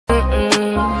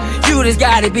do this,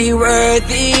 gotta be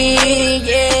worthy.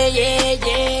 Yeah.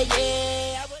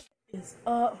 It's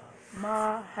up,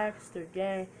 my Hackster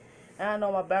gang. And I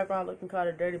know my background looking kind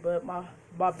of dirty, but my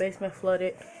basement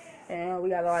flooded, and we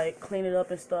gotta like clean it up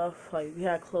and stuff. Like we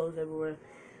had clothes everywhere,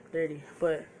 dirty.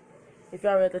 But if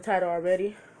y'all read the title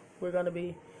already, we're gonna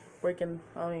be turning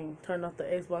off the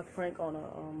Xbox prank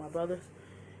on my brothers.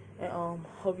 And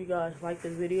hope you guys like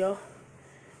this video.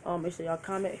 Make sure y'all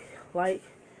comment, like,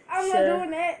 I'm share. not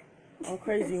doing that. I'm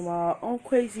crazy, mom.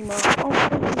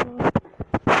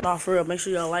 Nah, for real. Make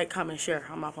sure y'all like, comment, share.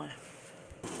 I'm not playing.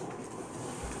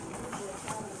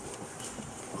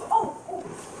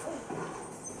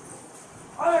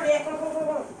 Oh, yeah, come.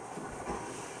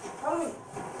 Follow me.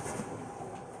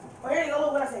 Oh, here you go.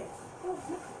 Look what I say.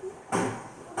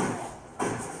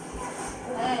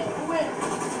 Hey, who win?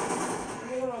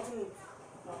 You on team.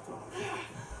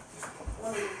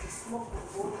 Smoke the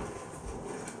boy.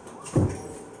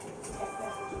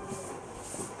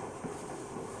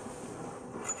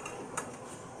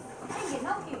 I ain't getting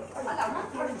no kill. I got one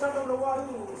kill. I just jumped over the wall.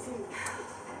 You didn't see me.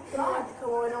 Come on.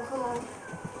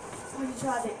 When you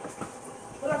tried it.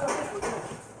 What else?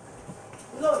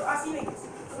 Look, I see niggas.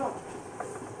 Come on.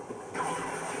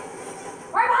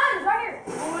 Right behind us, right here.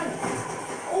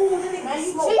 Oh, the nigga. Man,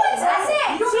 you smoke. cheating. What? That's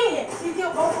it. You cheated. You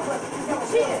killed both of us. You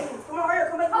cheated. Come on, hurry up.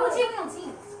 Come back. How would you be on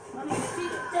teams?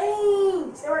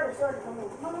 Dang. Stay right there. Come on.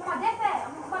 No, my death pad.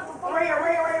 I'm about to go. Right here.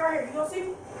 You don't see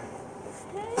me?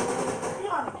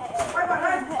 Right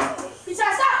behind you. He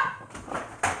tried to stop.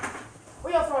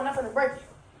 We all throwing nothing to break it.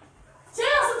 Chill,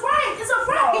 it's a prank. It's a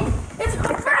prank. It's a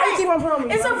prank. Keep on pulling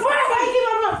me. It's a prank.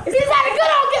 He's had a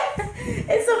good old get.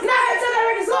 It's a prank. Until that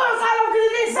record slow because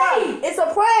it didn't say. It's a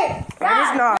prank. God.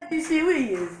 It's not. You see,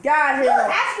 we is God here.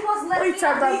 Actually, wants to let We me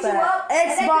talked about beat you that. up, and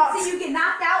then Xbox. you see you get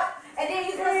knocked out, and then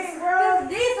you supposed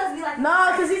to be like,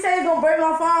 No, because he said he's going to break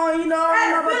my phone, you know. I I'm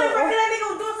had a not feeling about that to- nigga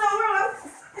was doing something wrong.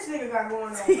 This nigga got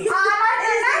going on. now you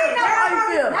know. How you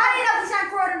feel? Now you know we trying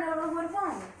to record with the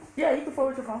phone. Yeah, you can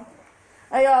forward your phone.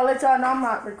 Hey, y'all, let y'all know I'm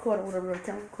not recording with a real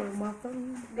camera. I'm recording with my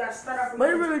phone. You gotta start off with But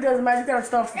it really doesn't matter. You got to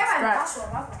start from Everybody scratch. also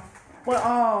on my phone. But,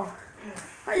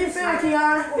 how you feel,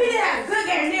 Keon? We didn't have a good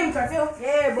game, didn't we, Cartel?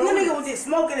 Yeah, bro. This nigga was just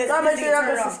smoking this. Y'all make sure y'all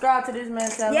can subscribe to this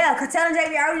man's channel. Yeah, Cartel and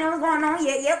JV already know what's going on.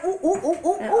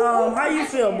 Yeah. And, how you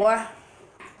feel, boy?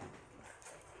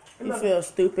 You feel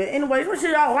stupid. Anyways, make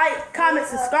sure y'all like, comment,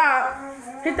 subscribe.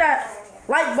 Hit that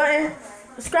like button,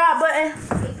 subscribe button,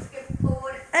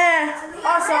 and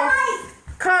also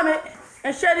comment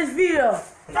and share this video.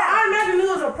 I never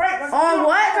knew it was a prank. On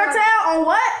what, Cartel? On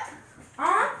what?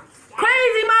 Huh?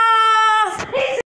 Crazy Mom!